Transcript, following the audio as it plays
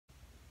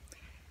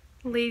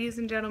Ladies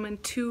and gentlemen,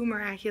 two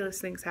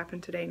miraculous things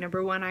happened today.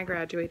 Number one, I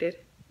graduated.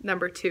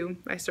 Number two,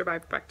 I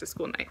survived back to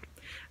school night.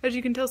 As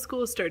you can tell,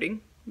 school is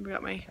starting. I've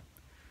got my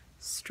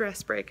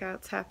stress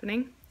breakouts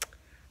happening.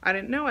 I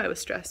didn't know I was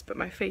stressed, but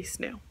my face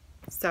knew.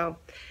 So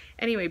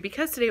anyway,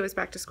 because today was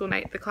back to school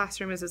night, the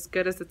classroom is as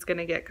good as it's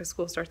gonna get because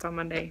school starts on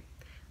Monday.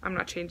 I'm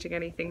not changing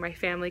anything. My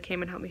family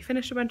came and helped me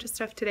finish a bunch of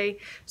stuff today,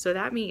 so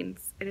that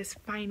means it is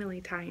finally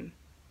time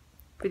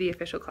for the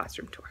official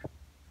classroom tour.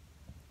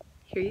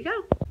 Here you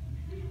go.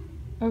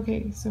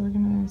 Okay, so we're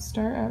gonna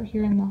start out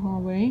here in the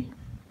hallway,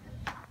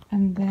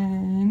 and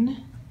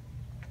then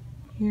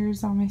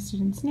here's all my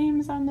students'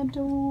 names on the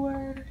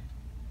door,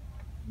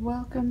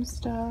 welcome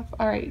stuff.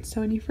 All right, so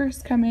when you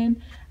first come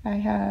in, I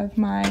have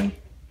my,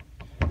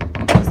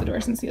 I'll close the door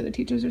since the other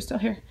teachers are still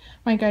here,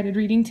 my guided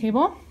reading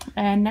table,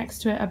 and next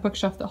to it a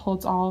bookshelf that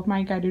holds all of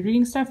my guided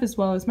reading stuff as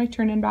well as my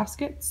turn-in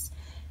baskets,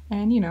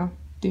 and you know,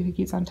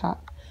 doohickeys on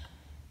top.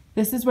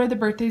 This is where the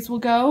birthdays will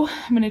go.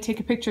 I'm going to take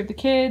a picture of the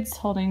kids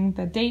holding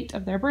the date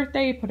of their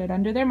birthday, put it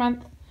under their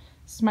month.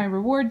 This is my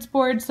rewards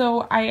board.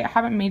 So I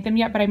haven't made them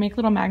yet, but I make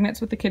little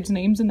magnets with the kids'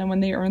 names, and then when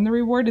they earn the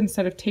reward,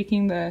 instead of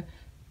taking the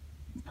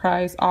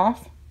prize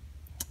off,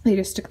 they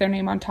just stick their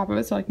name on top of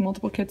it so like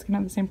multiple kids can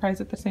have the same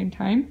prize at the same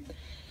time.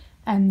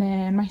 And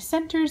then my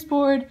centers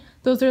board,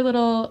 those are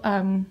little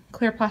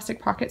clear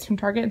plastic pockets from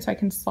Target, and so I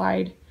can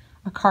slide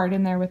a card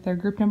in there with their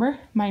group number.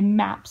 My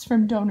maps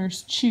from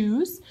Donors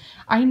Choose.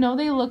 I know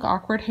they look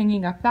awkward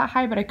hanging up that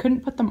high, but I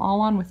couldn't put them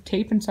all on with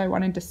tape, and so I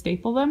wanted to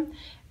staple them.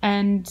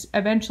 And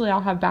eventually I'll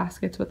have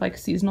baskets with like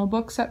seasonal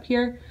books up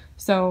here,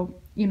 so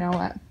you know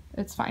what,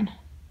 it's fine.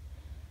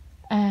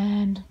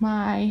 And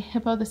my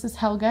hippo, this is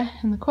Helga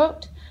in the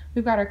quote.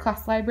 We've got our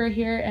class library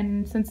here,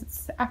 and since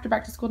it's after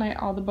back to school night,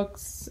 all the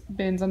books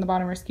bins on the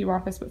bottom are SKU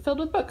office, but filled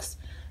with books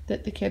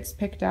that the kids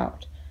picked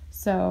out.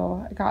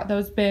 So I got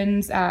those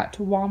bins at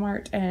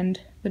Walmart and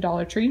the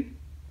Dollar Tree.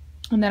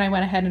 And then I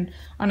went ahead and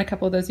on a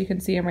couple of those, you can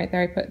see them right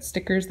there, I put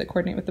stickers that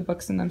coordinate with the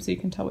books in them so you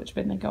can tell which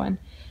bin they go in.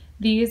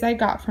 These I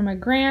got from a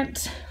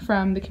grant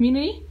from the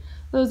community.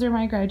 Those are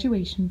my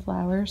graduation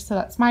flowers. So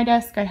that's my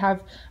desk. I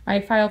have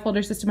my file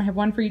folder system. I have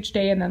one for each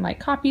day, and then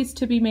like copies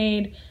to be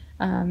made,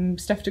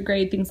 stuff to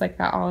grade, things like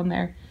that all in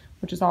there,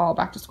 which is all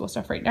back to school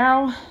stuff right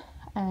now.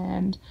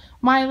 And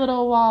my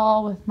little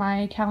wall with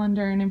my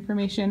calendar and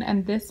information,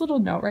 and this little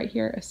note right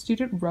here, a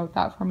student wrote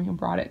that for me and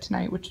brought it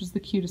tonight, which was the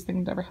cutest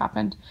thing that ever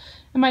happened,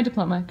 and my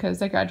diploma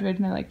because I graduated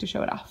and I like to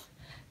show it off.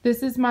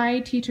 This is my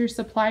teacher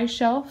supply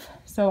shelf,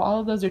 so all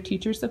of those are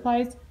teacher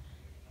supplies.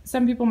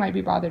 Some people might be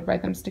bothered by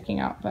them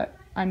sticking out, but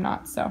I'm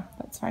not, so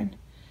that's fine.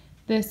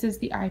 This is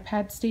the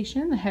iPad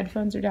station. The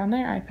headphones are down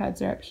there,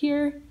 iPads are up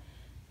here.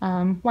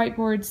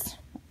 Whiteboards,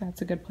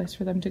 that's a good place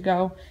for them to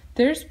go.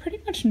 There's pretty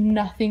much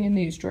nothing in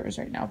these drawers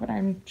right now, but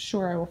I'm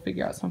sure I will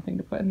figure out something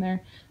to put in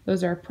there.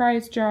 Those are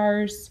prize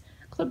jars,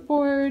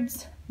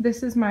 clipboards.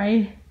 This is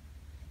my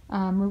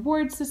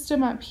reward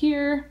system up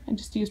here. I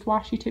just used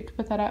washi tape to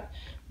put that up.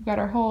 We've got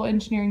our whole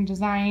engineering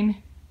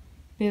design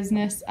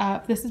business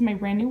up. This is my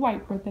brand new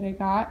whiteboard that I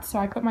got. So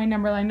I put my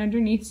number line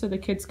underneath so the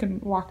kids can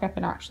walk up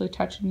and actually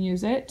touch and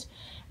use it.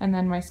 And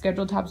then my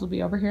schedule tabs will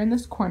be over here in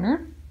this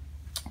corner,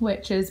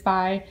 which is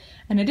by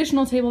an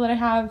additional table that I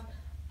have.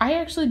 I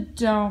actually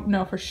don't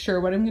know for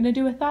sure what I'm going to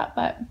do with that,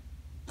 but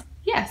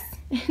yes,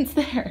 it's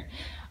there.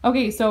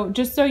 Okay, so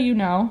just so you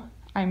know,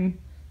 I'm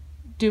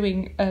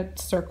doing a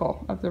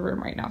circle of the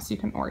room right now so you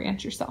can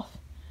orient yourself.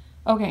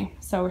 Okay,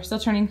 so we're still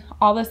turning.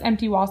 All this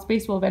empty wall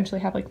space will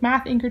eventually have like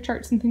math anchor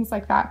charts and things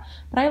like that,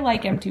 but I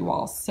like empty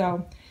walls.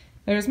 So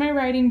there's my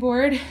writing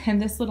board,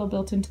 and this little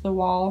built into the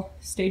wall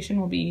station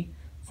will be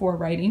for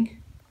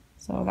writing.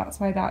 So that's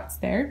why that's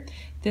there.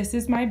 This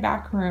is my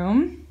back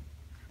room.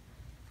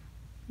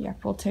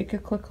 Yep, we'll take a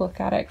quick look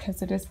at it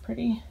because it is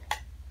pretty.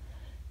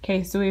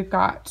 Okay, so we've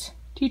got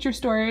teacher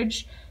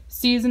storage,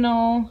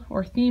 seasonal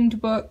or themed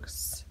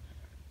books,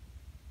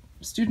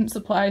 student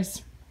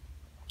supplies.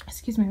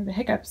 Excuse me, the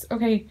hiccups.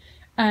 Okay,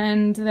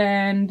 and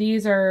then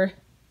these are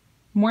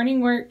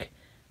morning work,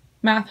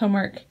 math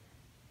homework,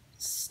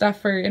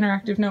 stuff for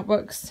interactive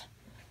notebooks.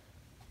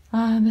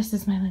 This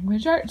is my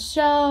language arts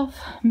shelf,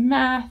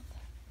 math,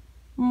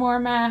 more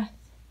math,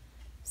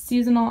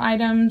 seasonal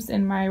items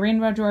in my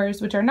rainbow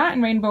drawers, which are not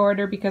in rainbow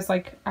order because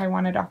like I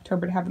wanted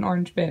October to have an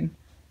orange bin.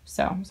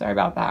 So sorry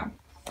about that.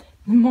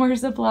 More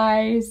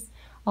supplies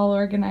all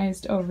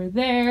organized over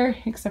there,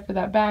 except for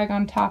that bag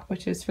on top,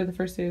 which is for the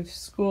first day of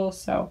school.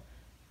 So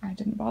I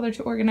didn't bother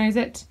to organize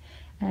it.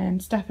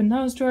 And stuff in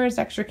those drawers,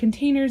 extra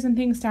containers and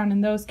things down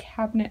in those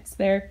cabinets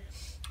there.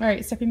 All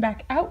right, stepping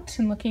back out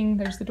and looking,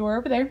 there's the door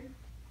over there.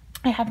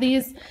 I have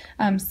these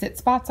sit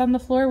spots on the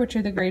floor, which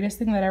are the greatest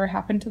thing that ever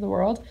happened to the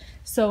world.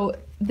 So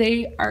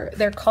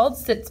they're called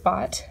sit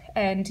spot,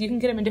 and you can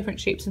get them in different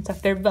shapes and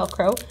stuff. They're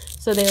Velcro,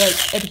 so they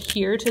like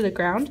adhere to the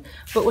ground.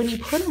 But when you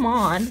put them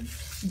on,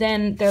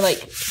 then they're like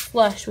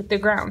flush with the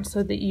ground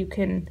so that you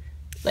can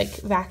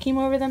like vacuum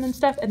over them and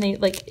stuff. And they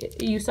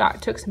like, you saw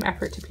it took some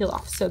effort to peel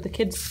off. So the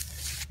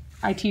kids,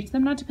 I teach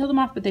them not to peel them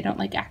off, but they don't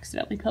like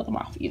accidentally peel them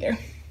off either.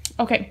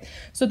 Okay,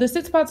 so the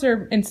sit spots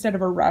are, instead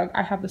of a rug,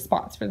 I have the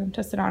spots for them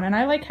to sit on. And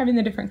I like having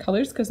the different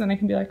colors because then I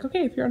can be like,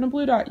 okay, if you're on a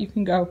blue dot, you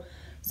can go.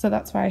 So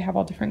that's why I have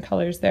all different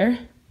colors there.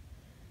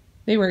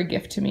 They were a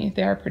gift to me.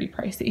 They are pretty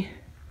pricey.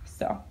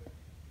 So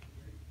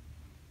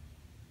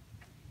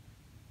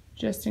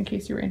just in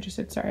case you were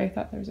interested, sorry, I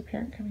thought there was a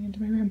parent coming into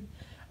my room.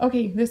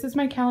 Okay, this is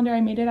my calendar.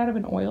 I made it out of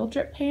an oil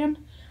drip pan.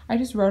 I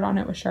just wrote on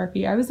it with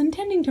Sharpie. I was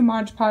intending to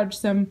Mod Podge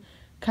some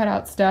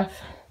cutout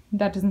stuff.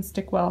 That doesn't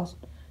stick well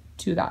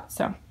to that.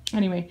 So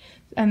anyway,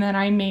 and then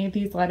I made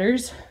these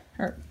letters,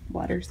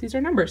 these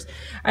are numbers.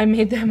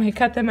 I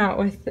cut them out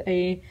with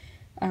a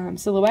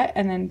silhouette,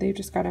 and then they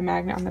just got a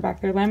magnet on the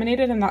back. They're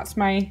laminated, and that's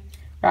my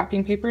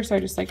wrapping paper, so I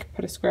just like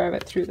put a square of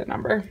it through the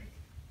number.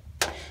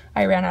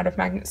 I ran out of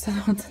magnets, so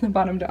the ones on the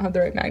bottom don't have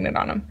the right magnet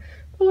on them.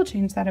 But we'll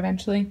change that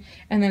eventually.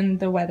 And then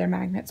the weather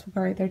magnets will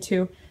go right there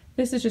too.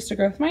 This is just a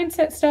growth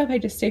mindset stuff. I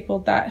just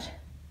stapled that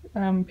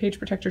page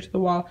protector to the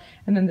wall,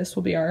 and then this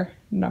will be our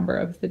number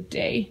of the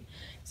day.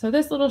 So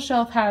this little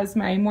shelf has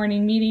my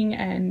morning meeting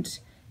and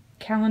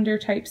calendar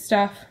type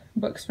stuff,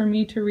 books for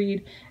me to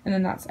read, and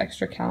then that's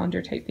extra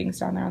calendar type things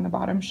down there on the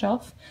bottom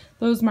shelf.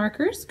 Those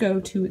markers go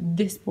to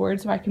this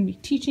board so I can be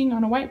teaching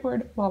on a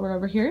whiteboard while we're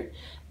over here.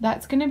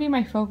 That's going to be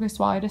my focus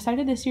while I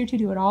decided this year to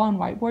do it all on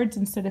whiteboards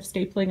instead of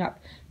stapling up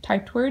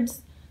typed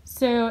words.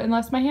 So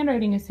unless my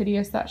handwriting is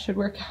hideous, that should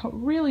work out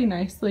really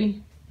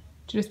nicely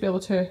to just be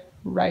able to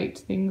write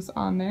things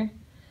on there.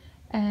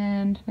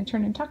 And my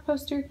turn and talk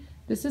poster.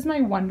 This is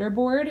my Wonder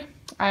board.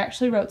 I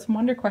actually wrote some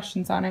Wonder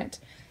questions on it.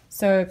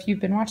 So if you've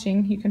been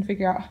watching, you can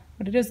figure out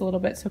what it is a little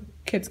bit, so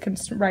kids can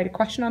write a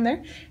question on there,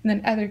 and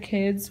then other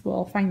kids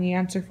will find the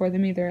answer for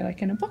them either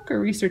like in a book or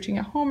researching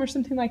at home or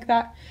something like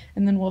that,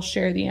 and then we'll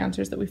share the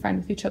answers that we find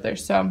with each other.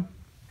 So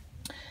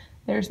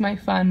there's my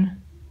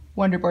fun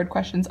Wonder board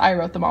questions. I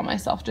wrote them all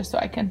myself just so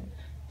I can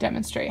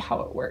demonstrate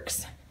how it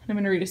works. And I'm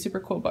going to read a super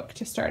cool book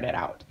to start it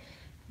out.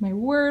 My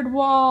word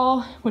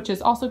wall, which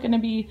is also going to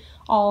be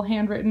all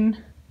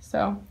handwritten.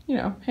 So, you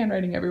know,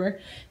 handwriting everywhere.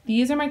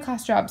 These are my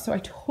class jobs. So I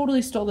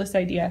totally stole this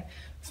idea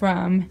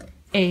from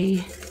a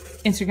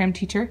Instagram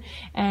teacher.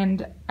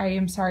 And I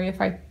am sorry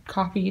if I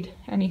copied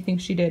anything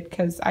she did,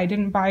 because I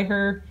didn't buy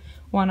her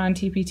one on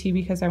TPT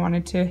because I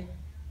wanted to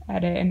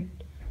edit and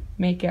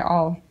make it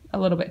all a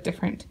little bit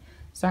different.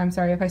 So I'm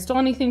sorry if I stole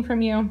anything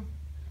from you.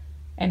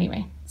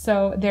 Anyway,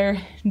 so they're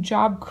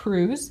job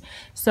crews.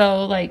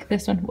 So like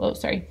this one, whoa,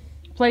 sorry.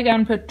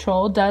 Playground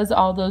Patrol does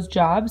all those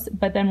jobs,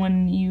 but then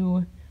when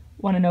you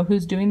want to know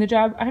who's doing the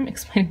job, I'm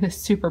explaining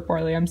this super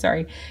poorly, I'm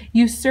sorry.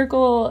 You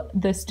circle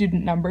the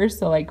student numbers,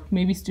 so like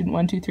maybe student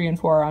 1, 2, 3, and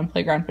 4 are on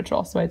Playground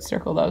Patrol, so I'd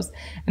circle those,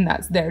 and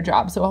that's their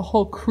job. So a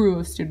whole crew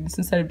of students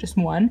instead of just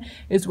one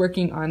is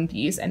working on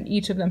these, and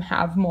each of them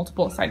have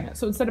multiple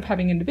assignments. So instead of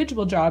having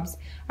individual jobs,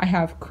 I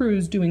have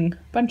crews doing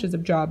bunches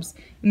of jobs,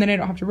 and then I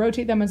don't have to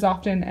rotate them as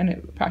often, and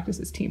it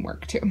practices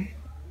teamwork too.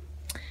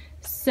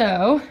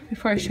 So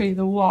before I show you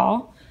the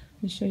wall,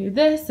 let me show you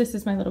this. This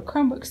is my little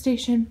Chromebook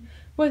station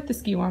with the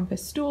Ski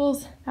Wampus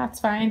stools. That's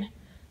fine.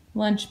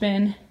 Lunch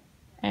bin.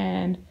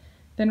 And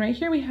then right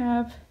here we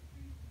have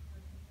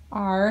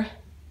our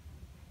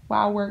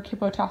wow work,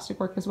 hippotastic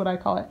work is what I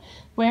call it.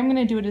 The way I'm going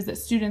to do it is that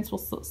students will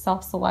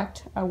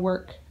self-select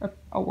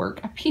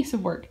a piece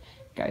of work.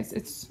 Guys,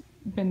 it's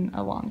been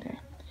a long day.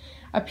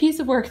 A piece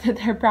of work that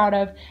they're proud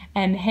of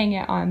and hang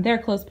it on their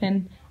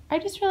clothespin. I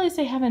just realized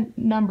I haven't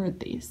numbered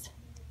these.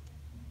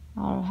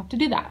 I'll have to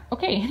do that.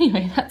 Okay,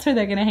 anyway, that's where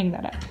they're going to hang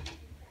that up.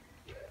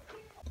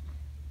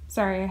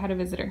 Sorry, I had a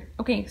visitor.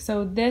 Okay,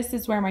 so this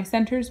is where my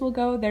centers will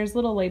go. There's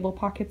little label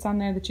pockets on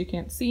there that you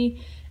can't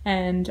see,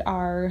 and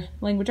our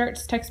language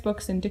arts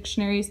textbooks and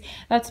dictionaries.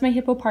 That's my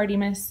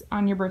Hippopardimus.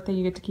 On your birthday,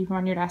 you get to keep them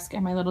on your desk,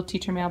 and my little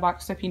teacher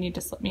mailbox, so if you need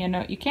to slip me a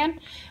note, you can.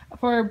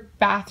 For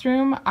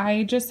bathroom,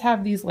 I just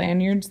have these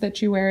lanyards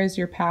that you wear as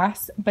your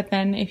pass, but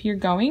then if you're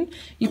going,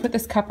 you put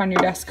this cup on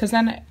your desk, because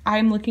then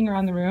I'm looking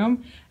around the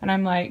room, and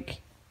I'm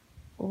like,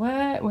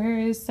 what, where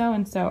is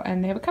so-and-so?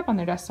 And they have a cup on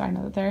their desk, so I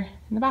know that they're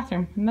in the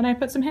bathroom. And then I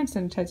put some hand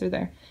sanitizer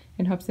there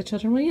in hopes that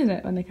children will use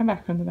it when they come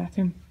back from the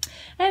bathroom.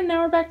 And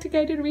now we're back to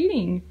guided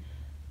reading.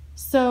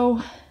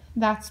 So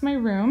that's my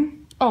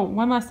room. Oh,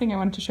 one last thing I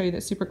wanted to show you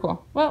that's super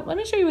cool. Well, let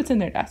me show you what's in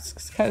their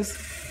desks, because,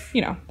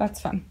 you know, that's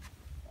fun.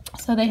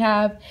 So they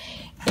have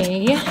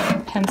a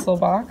pencil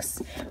box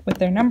with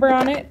their number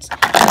on it,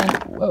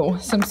 and whoa,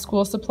 some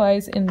school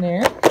supplies in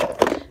there.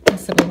 My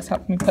siblings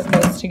helped me put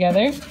those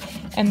together.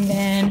 And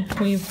then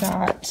we've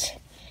got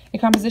a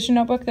composition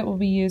notebook that will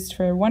be used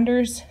for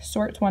Wonders.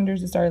 Sort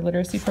Wonders is our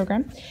literacy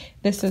program.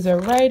 This is a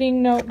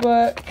writing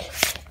notebook.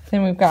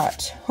 Then we've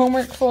got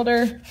homework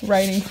folder,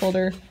 writing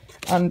folder,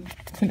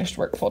 unfinished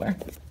work folder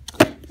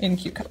in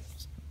cute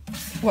colors.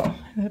 Whoa,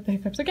 the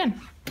hiccups again.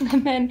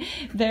 And then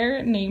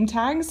their name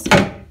tags.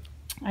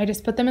 I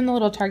just put them in the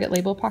little Target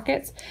label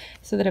pockets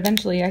so that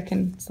eventually I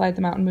can slide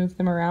them out and move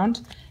them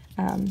around.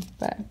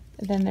 But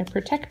then they're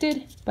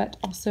protected, but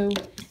also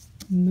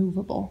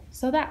movable.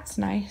 So that's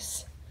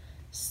nice.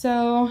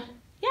 So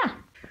yeah.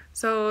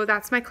 So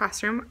that's my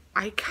classroom.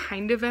 I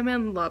kind of am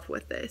in love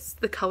with this.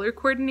 The color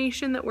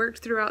coordination that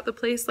worked throughout the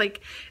place,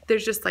 like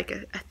there's just like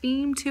a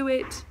theme to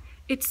it.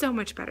 It's so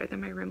much better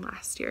than my room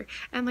last year.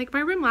 And like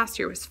my room last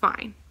year was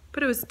fine,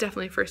 but it was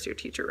definitely first year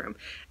teacher room.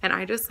 And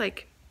I just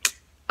like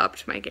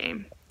upped my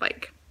game,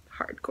 like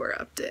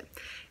hardcore upped it.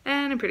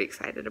 And I'm pretty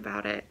excited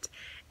about it.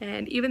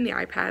 And even the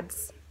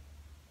iPads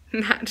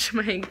match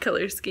my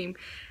color scheme.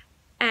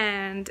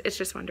 And it's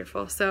just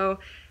wonderful. So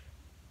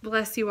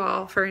bless you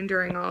all for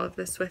enduring all of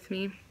this with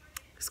me.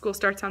 School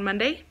starts on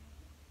Monday.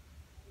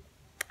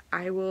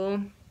 I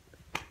will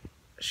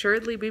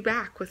assuredly be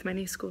back with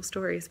many school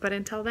stories, but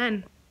until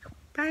then,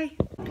 bye.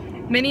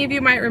 Many of you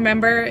might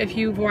remember, if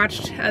you've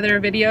watched other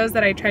videos,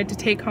 that I tried to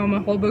take home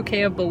a whole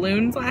bouquet of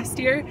balloons last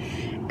year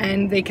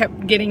and they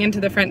kept getting into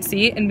the front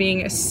seat and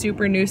being a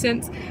super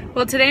nuisance.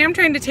 Well, today I'm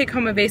trying to take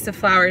home a vase of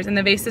flowers and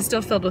the vase is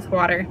still filled with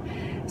water.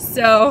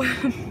 So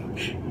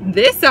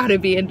this ought to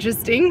be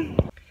interesting.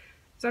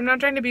 So I'm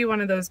not trying to be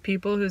one of those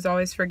people who's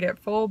always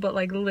forgetful, but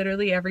like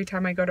literally every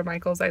time I go to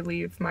Michael's, I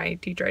leave my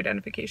teacher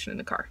identification in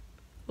the car.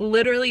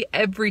 Literally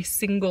every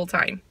single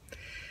time.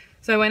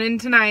 So I went in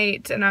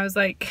tonight and I was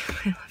like,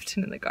 I left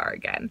it in the car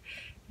again.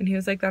 And he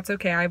was like, that's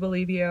okay, I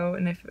believe you.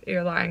 And if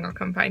you're lying, I'll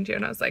come find you.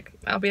 And I was like,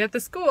 I'll be at the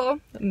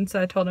school. And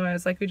so I told him, I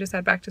was like, we just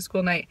had back to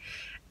school night.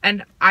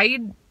 And I,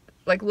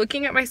 like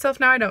looking at myself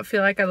now, I don't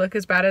feel like I look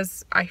as bad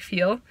as I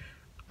feel.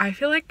 I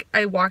feel like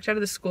I walked out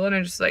of the school and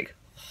I just like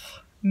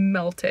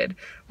melted.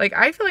 Like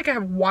I feel like I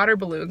have water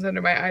balloons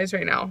under my eyes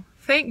right now.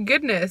 Thank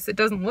goodness it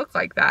doesn't look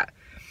like that.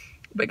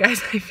 But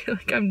guys, I feel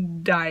like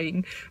I'm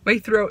dying. My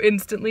throat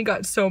instantly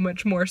got so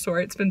much more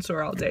sore. It's been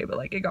sore all day, but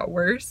like it got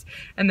worse.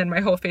 And then my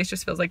whole face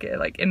just feels like it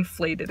like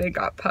inflated and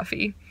got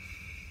puffy.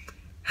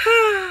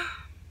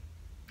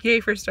 Yay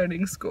for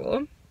starting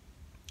school.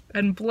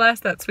 And bless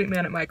that sweet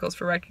man at Michael's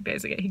for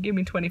recognizing it. He gave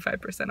me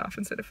 25% off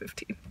instead of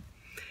 15.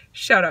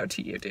 Shout out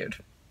to you, dude.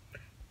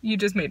 You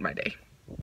just made my day.